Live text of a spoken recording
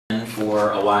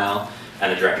for a while. I'm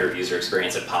the director of user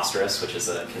experience at Posterous, which is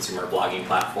a consumer blogging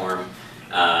platform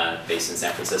based in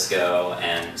San Francisco,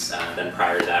 and then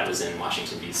prior to that was in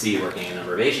Washington, D.C., working in a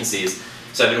number of agencies.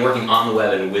 So I've been working on the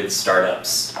web and with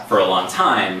startups for a long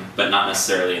time, but not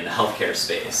necessarily in the healthcare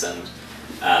space. And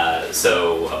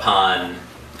so upon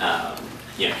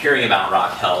hearing about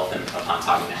Rock Health and upon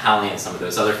talking to Hallie and some of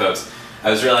those other folks, I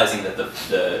was realizing that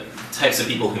the types of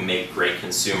people who make great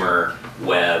consumer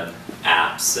web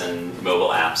apps and mobile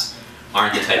apps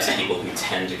aren't the types of people who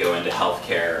tend to go into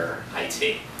healthcare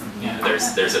IT.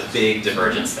 There's a big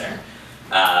divergence there.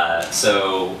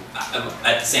 So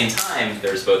at the same time,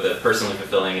 there's both a personally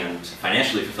fulfilling and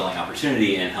financially fulfilling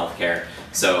opportunity in healthcare.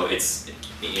 So it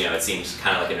seems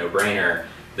kind of like a no-brainer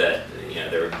that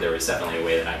there was definitely a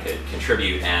way that I could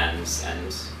contribute and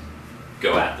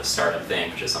go at the startup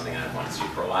thing, which is something I've wanted to do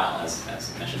for a while, as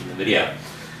mentioned in the video.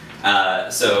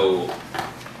 So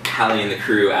Hallie and the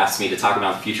crew asked me to talk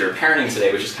about the future of parenting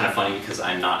today, which is kind of funny because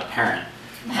I'm not a parent.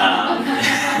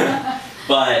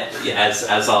 But yeah,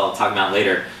 as I'll talk about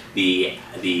later, the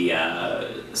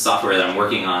software that I'm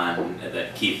working on,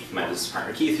 that Keith, my business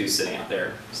partner Keith, who's sitting out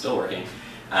there still working,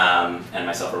 and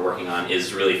myself are working on,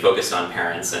 is really focused on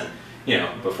parents. And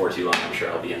before too long, I'm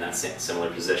sure I'll be in that similar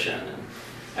position. And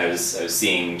I was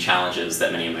seeing challenges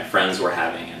that many of my friends were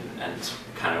having, and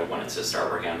kind of wanted to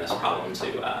start working on this problem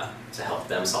to help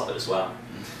them solve it as well.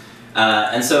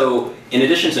 And so, in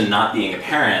addition to not being a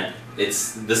parent,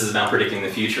 this is about predicting the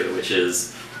future, which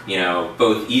is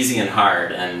both easy and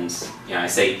hard. And I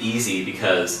say easy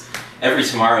because every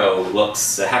tomorrow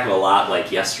looks a heck of a lot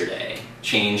like yesterday.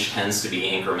 Change tends to be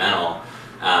incremental,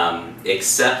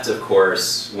 except of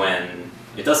course when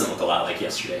it doesn't look a lot like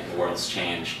yesterday and the world's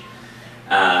changed.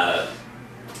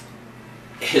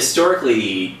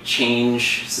 Historically,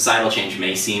 societal change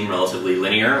may seem relatively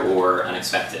linear or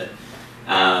unexpected.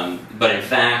 But in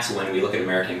fact, when we look at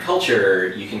American culture,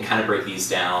 you can kind of break these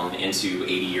down into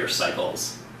 80-year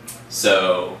cycles.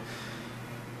 So,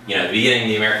 the beginning of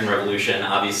the American Revolution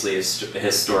obviously is a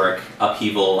historic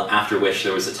upheaval, after which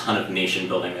there was a ton of nation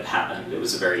building that happened. It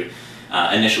was a very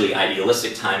initially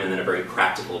idealistic time and then a very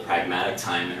practical, pragmatic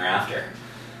time thereafter.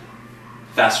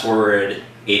 Fast forward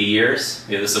 80 years,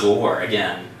 we have the Civil War.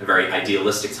 Again, a very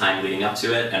idealistic time leading up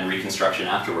to it, and Reconstruction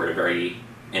afterward, a very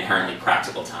inherently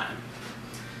practical time.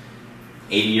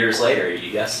 80 years later,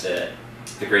 you guessed it,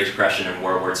 the Great Depression and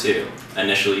World War II.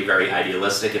 Initially very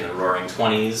idealistic in the Roaring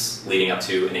 20s, leading up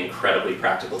to an incredibly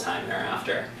practical time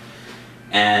thereafter.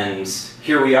 And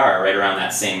here we are, right around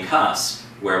that same cusp,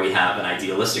 where we have an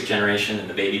idealistic generation in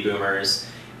the baby boomers,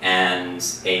 and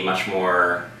a much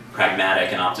more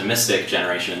pragmatic and optimistic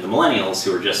generation in the millennials,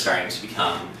 who are just starting to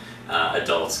become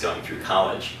adults going through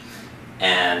college.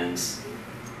 And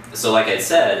so like I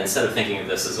said, instead of thinking of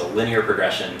this as a linear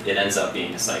progression, it ends up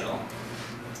being a cycle.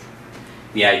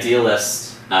 The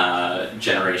idealist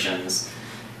generations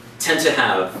tend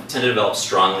to develop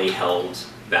strongly held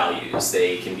values.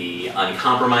 They can be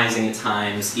uncompromising at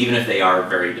times, even if they are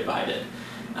very divided.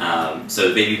 So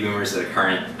the baby boomers are the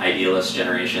current idealist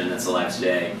generation that's alive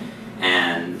today,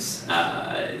 and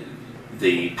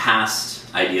the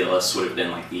past idealists would have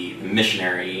been like the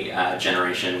missionary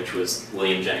generation, which was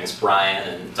William Jennings Bryan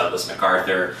and Douglas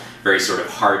MacArthur, very sort of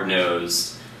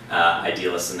hard-nosed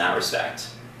idealists in that respect.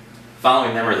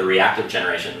 Following them are the reactive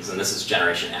generations, and this is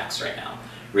Generation X right now.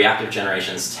 Reactive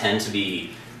generations tend to be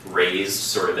raised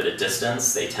sort of at a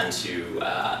distance. They tend to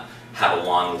have a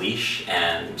long leash,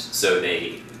 and so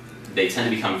they tend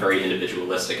to become very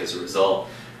individualistic as a result.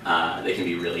 They can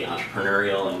be really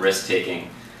entrepreneurial and risk-taking.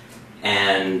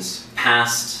 And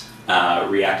past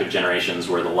reactive generations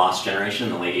were the Lost Generation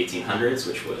in the late 1800s,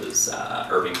 which was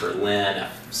Irving Berlin,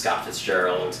 F. Scott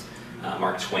Fitzgerald,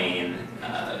 Mark Twain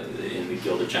in the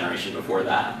Gilded Generation before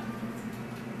that.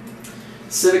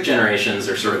 Civic generations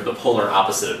are sort of the polar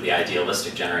opposite of the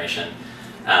idealistic generation.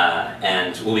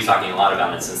 And we'll be talking a lot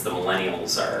about it since the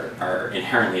millennials are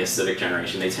inherently a civic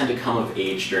generation. They tend to come of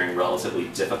age during relatively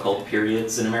difficult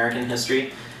periods in American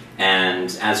history.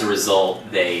 And as a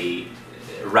result, they,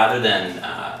 rather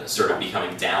than sort of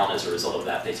becoming down as a result of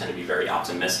that, they tend to be very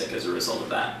optimistic as a result of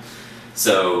that.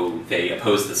 So they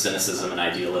oppose the cynicism and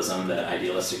idealism that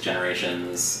idealistic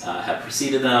generations have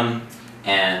preceded them.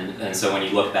 And so when you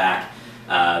look back,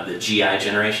 the GI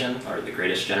generation, or the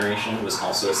Greatest Generation, was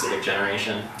also a civic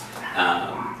generation.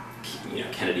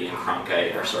 Kennedy and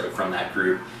Cronkite are sort of from that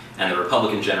group. And the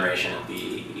Republican generation of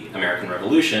the American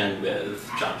Revolution, with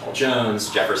John Paul Jones,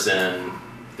 Jefferson,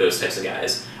 those types of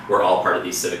guys, were all part of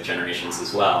these civic generations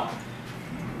as well.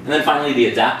 And then finally, the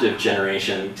adaptive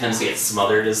generation tends to get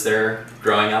smothered as they're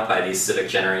growing up by these civic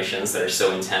generations that are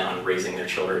so intent on raising their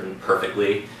children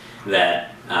perfectly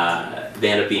that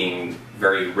they end up being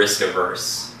very risk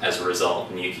averse as a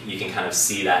result. And you can kind of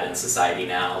see that in society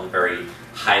now, very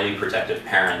highly protective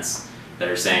parents that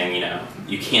are saying, you know,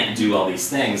 you can't do all these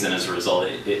things, and as a result,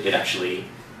 it actually,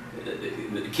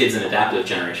 kids in adaptive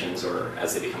generations, or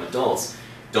as they become adults,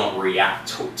 don't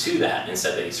react to that.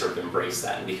 Instead, they sort of embrace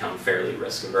that and become fairly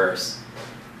risk averse.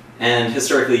 And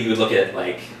historically, you would look at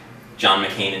like John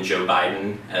McCain and Joe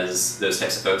Biden as those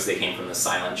types of folks. They came from the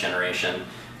silent generation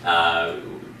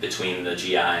between the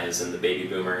GIs and the baby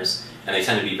boomers, and they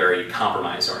tend to be very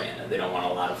compromise oriented. They don't want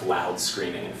a lot of loud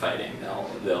screaming and fighting.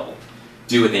 They'll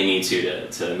do what they need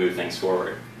to move things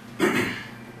forward.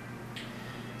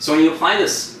 So when you apply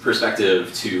this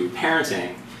perspective to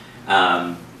parenting,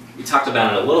 we talked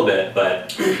about it a little bit,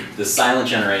 but the silent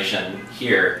generation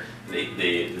here,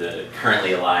 the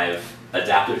currently alive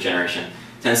adaptive generation,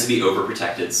 tends to be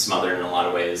overprotected, smothered in a lot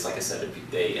of ways. Like I said,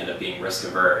 they end up being risk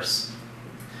averse.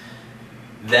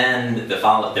 Then they're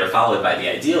followed by the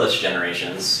idealist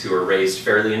generations, who are raised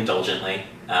fairly indulgently.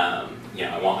 You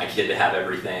know, I want my kid to have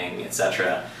everything,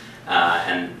 etc.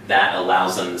 And that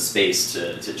allows them the space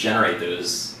to generate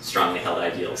those strongly held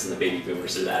ideals, and the baby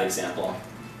boomers are that example.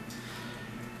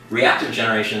 Reactive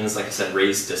generations, like I said,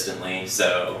 raised distantly.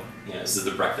 So, you know, this is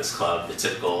The Breakfast Club,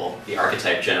 the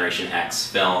archetype Generation X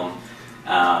film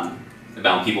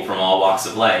about people from all walks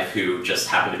of life who just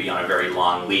happened to be on a very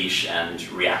long leash and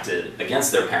reacted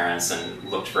against their parents and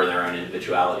looked for their own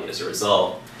individuality as a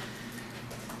result.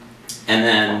 And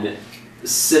then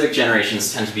civic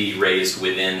generations tend to be raised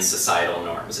within societal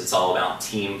norms. It's all about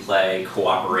team play,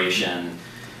 cooperation,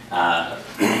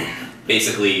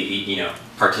 basically, you know,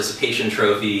 participation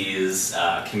trophies,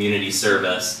 community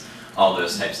service, all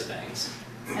those types of things.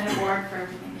 And a award for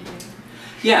everything they do.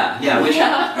 Yeah,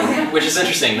 which is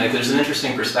interesting. Like, there's an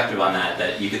interesting perspective on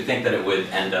that you could think that it would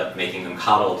end up making them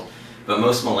coddled, but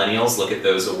most millennials look at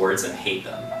those awards and hate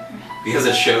them, because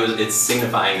it's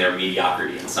signifying their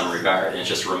mediocrity in some regard, and it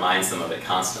just reminds them of it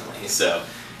constantly. So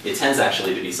it tends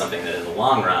actually to be something that in the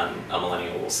long run, a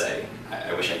millennial will say,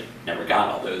 I wish I never got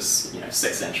all those, you know,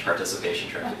 6-inch participation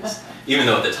trophies. Even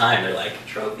though at the time they're like,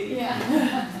 trophy.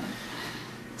 Yeah.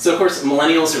 So of course,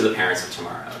 millennials are the parents of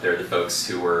tomorrow. They're the folks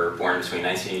who were born between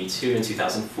 1982 and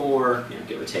 2004, you know,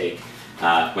 give or take.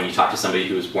 When you talk to somebody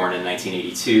who was born in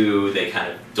 1982, they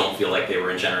kind of don't feel like they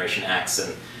were in Generation X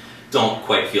and don't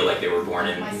quite feel like they were born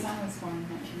in... My son was born in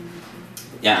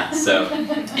 1982. Yeah, so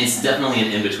it's definitely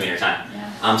an in-betweener time.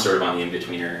 Yeah. I'm sort of on the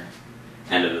in-betweener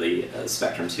end of the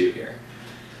spectrum too here.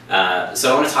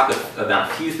 So I want to talk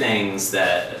about a few things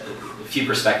a few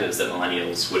perspectives that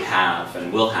millennials would have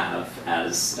and will have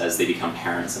as they become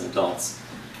parents and adults.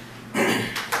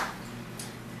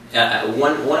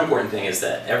 One important thing is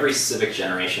that every civic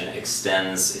generation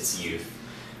extends its youth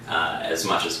as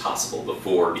much as possible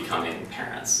before becoming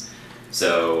parents.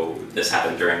 So this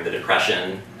happened during the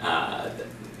Depression.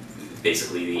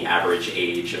 Basically, the average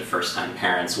age of first-time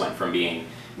parents went from being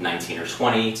 19 or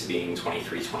 20 to being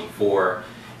 23, 24.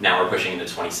 Now we're pushing into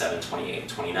 27, 28,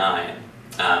 29.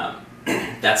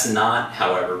 That's not,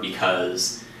 however,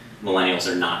 because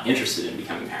millennials are not interested in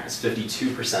becoming parents.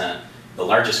 52%, the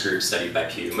largest group studied by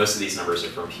Pew, most of these numbers are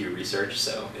from Pew Research,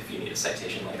 so if you need a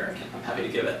citation later, I'm happy to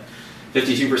give it.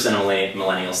 52% of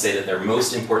millennials say that their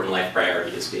most important life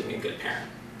priority is being a good parent.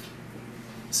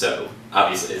 So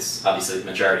obviously, it's obviously the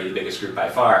majority, the biggest group by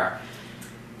far.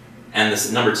 And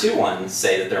this number 2 ones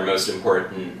say that their most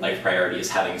important life priority is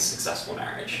having a successful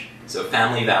marriage. So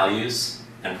family values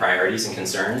and priorities and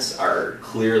concerns are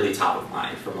clearly top of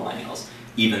mind for millennials,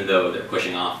 even though they're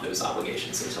pushing off those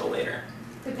obligations until later.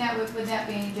 Would that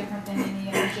be any different than any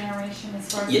other generation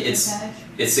as far as the percentage?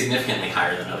 It's significantly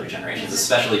higher than other generations,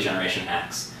 especially Generation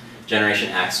X. Generation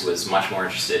X was much more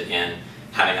interested in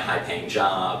having a high-paying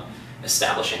job,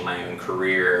 establishing my own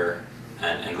career,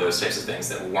 and those types of things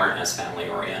that weren't as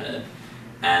family-oriented.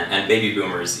 And baby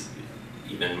boomers,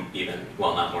 even,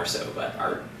 well, not more so, but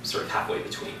are sort of halfway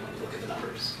between when you look at the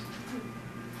numbers.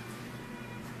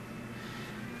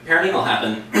 Parenting will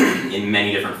happen in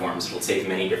many different forms. It will take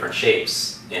many different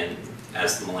shapes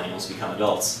as the millennials become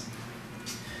adults.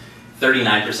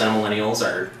 39% of millennials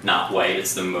are not white.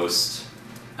 It's the most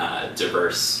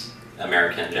diverse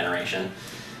American generation,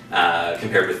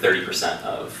 compared with 30%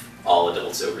 of all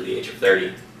adults over the age of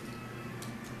 30.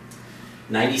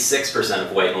 96%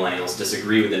 of white millennials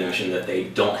disagree with the notion that they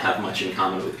don't have much in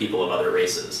common with people of other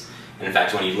races. And in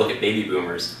fact, when you look at baby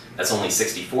boomers, that's only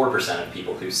 64% of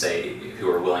people who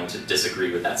are willing to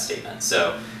disagree with that statement.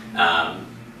 So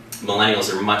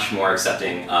millennials are much more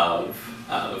accepting of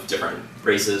different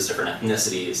races, different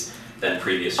ethnicities than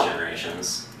previous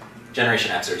generations.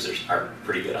 Generation Xers are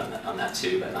pretty good on that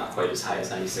too, but not quite as high as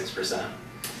 96%.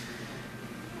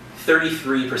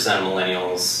 33% of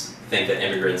millennials think that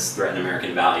immigrants threaten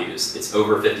American values. It's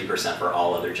over 50% for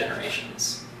all other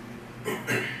generations.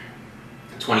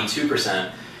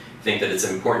 22% think that it's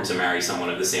important to marry someone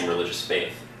of the same religious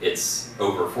faith. It's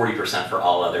over 40% for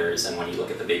all others, and when you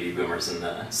look at the baby boomers and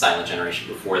the silent generation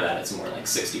before that, it's more like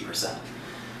 60%.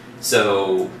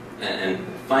 So, and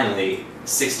finally,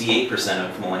 68%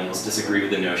 of millennials disagree with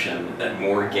the notion that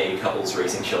more gay couples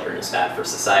raising children is bad for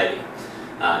society.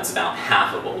 It's about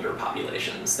half of older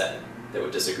populations that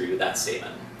would disagree with that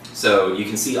statement. So you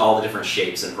can see all the different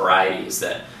shapes and varieties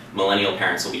that millennial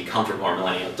parents will be comfortable, or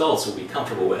millennial adults will be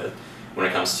comfortable with when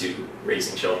it comes to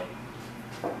raising children.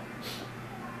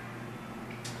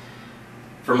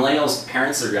 For millennials,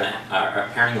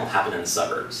 parenting will happen in the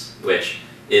suburbs, which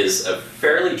is a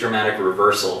fairly dramatic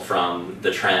reversal from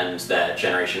the trend that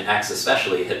Generation X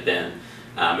especially had been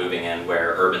moving in,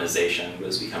 where urbanization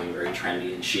was becoming very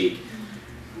trendy and chic.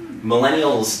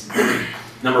 Millennials,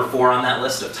 number 4 on that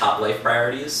list of top life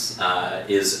priorities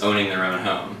is owning their own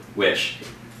home, which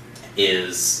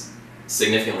is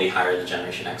significantly higher than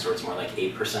Generation X, where it's more like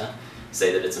 8%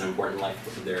 say that it's an important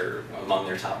life among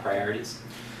their top priorities.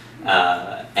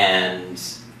 And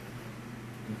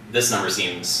this number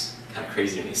seems kind of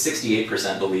crazy to me.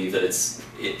 68% believe that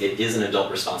it is an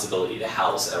adult responsibility to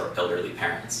house elderly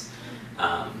parents.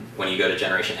 When you go to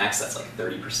Generation X, that's like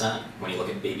 30%. When you look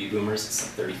at baby boomers,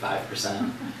 it's like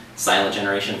 35%. Silent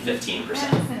generation,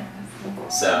 15%.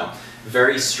 So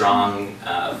very strong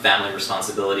family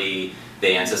responsibility.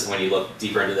 When you look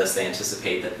deeper into this, they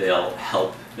anticipate that they'll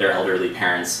help their elderly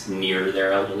parents near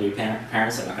their elderly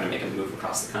parents. They're not going to make them move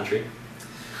across the country.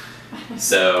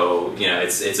 So, you know,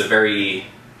 it's a very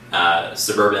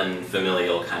suburban,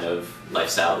 familial kind of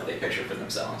lifestyle that they picture for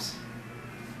themselves.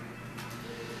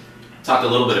 Talked a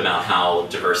little bit about how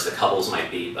diverse the couples might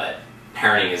be, but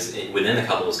parenting within the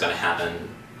couple is going to happen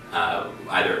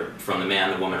either from the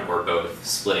man, the woman, or both,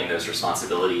 splitting those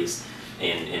responsibilities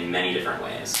in many different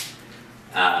ways.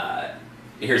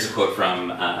 Here's a quote from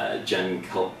Jen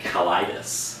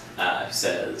Kalidis, who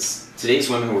says, "Today's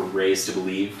women were raised to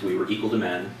believe we were equal to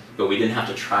men, but we didn't have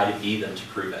to try to be them to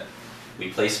prove it. We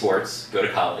play sports, go to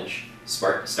college,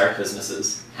 start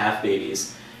businesses, have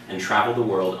babies, and travel the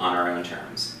world on our own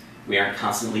terms. We aren't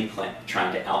constantly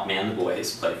trying to outman the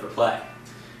boys play for play."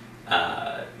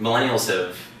 Millennials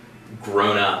have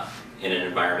grown up in an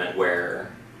environment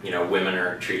where, you know, women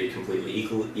are treated completely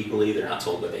equally. They're not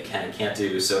told what they can and can't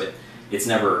do, so it's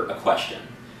never a question.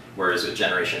 Whereas with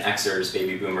Generation Xers,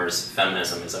 baby boomers,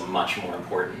 feminism is a much more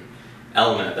important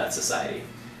element of that society.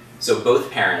 So both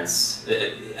parents,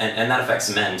 and that affects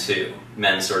men too.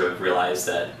 Men sort of realize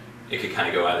that it could kind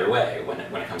of go either way when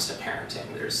it comes to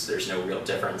parenting. There's no real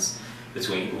difference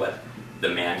between what the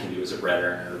man can do as a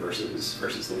breadwinner versus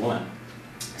the woman.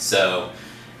 So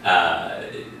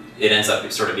it ends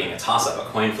up sort of being a toss-up, a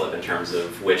coin flip in terms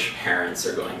of which parents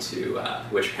are going to,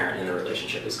 which parent in the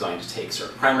relationship is going to take sort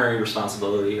of primary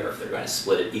responsibility, or if they're going to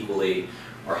split it equally,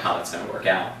 or how it's going to work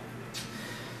out.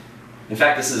 In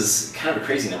fact, this is kind of a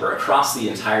crazy number. Across the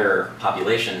entire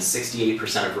population,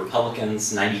 68% of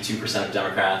Republicans, 92% of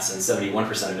Democrats, and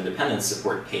 71% of independents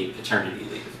support paid paternity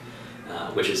leave,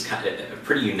 which is kind of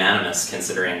pretty unanimous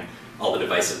considering all the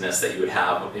divisiveness that you would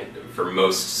have for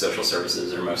most social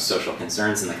services or most social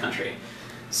concerns in the country.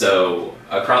 So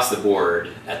across the board,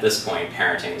 at this point,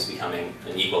 parenting is becoming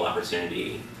an equal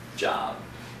opportunity job.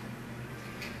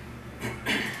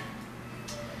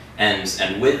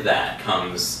 And with that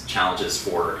comes challenges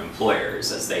for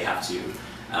employers, as they have to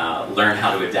learn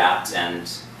how to adapt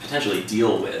and potentially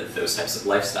deal with those types of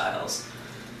lifestyles.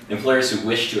 Employers who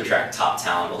wish to attract top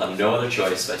talent will have no other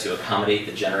choice but to accommodate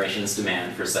the generation's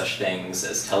demand for such things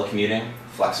as telecommuting,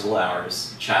 flexible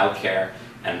hours, childcare,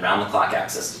 and round-the-clock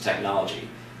access to technology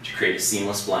to create a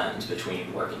seamless blend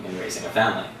between working and raising a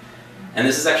family. And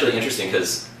this is actually interesting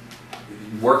because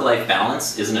work-life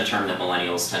balance isn't a term that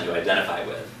millennials tend to identify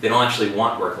with. They don't actually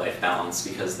want work-life balance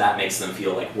because that makes them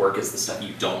feel like work is the stuff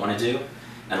you don't want to do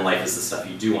and life is the stuff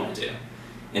you do want to do.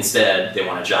 Instead, they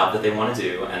want a job that they want to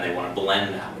do, and they want to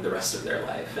blend that with the rest of their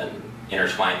life and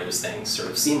intertwine those things sort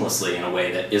of seamlessly in a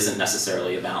way that isn't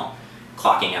necessarily about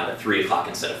clocking out at 3 o'clock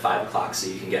instead of 5 o'clock so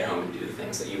you can get home and do the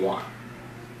things that you want.